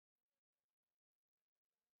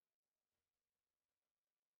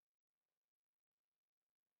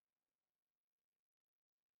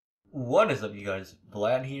What is up, you guys?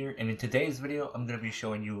 Vlad here, and in today's video I'm going to be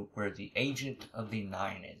showing you where the Agent of the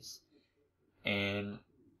Nine is. And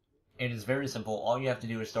it is very simple. All you have to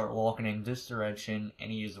do is start walking in this direction, and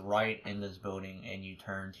he is right in this building, and you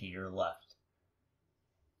turn to your left.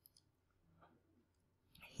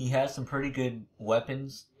 He has some pretty good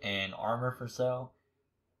weapons and armor for sale.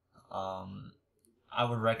 I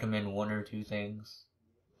would recommend one or two things.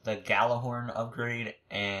 The Gjallarhorn upgrade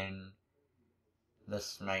and the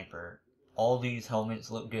sniper. All these helmets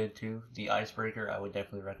look good too. The icebreaker I would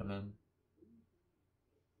definitely recommend.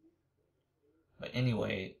 But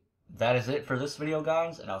anyway, that is it for this video,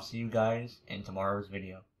 guys, and I'll see you guys in tomorrow's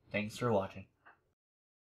video. Thanks for watching.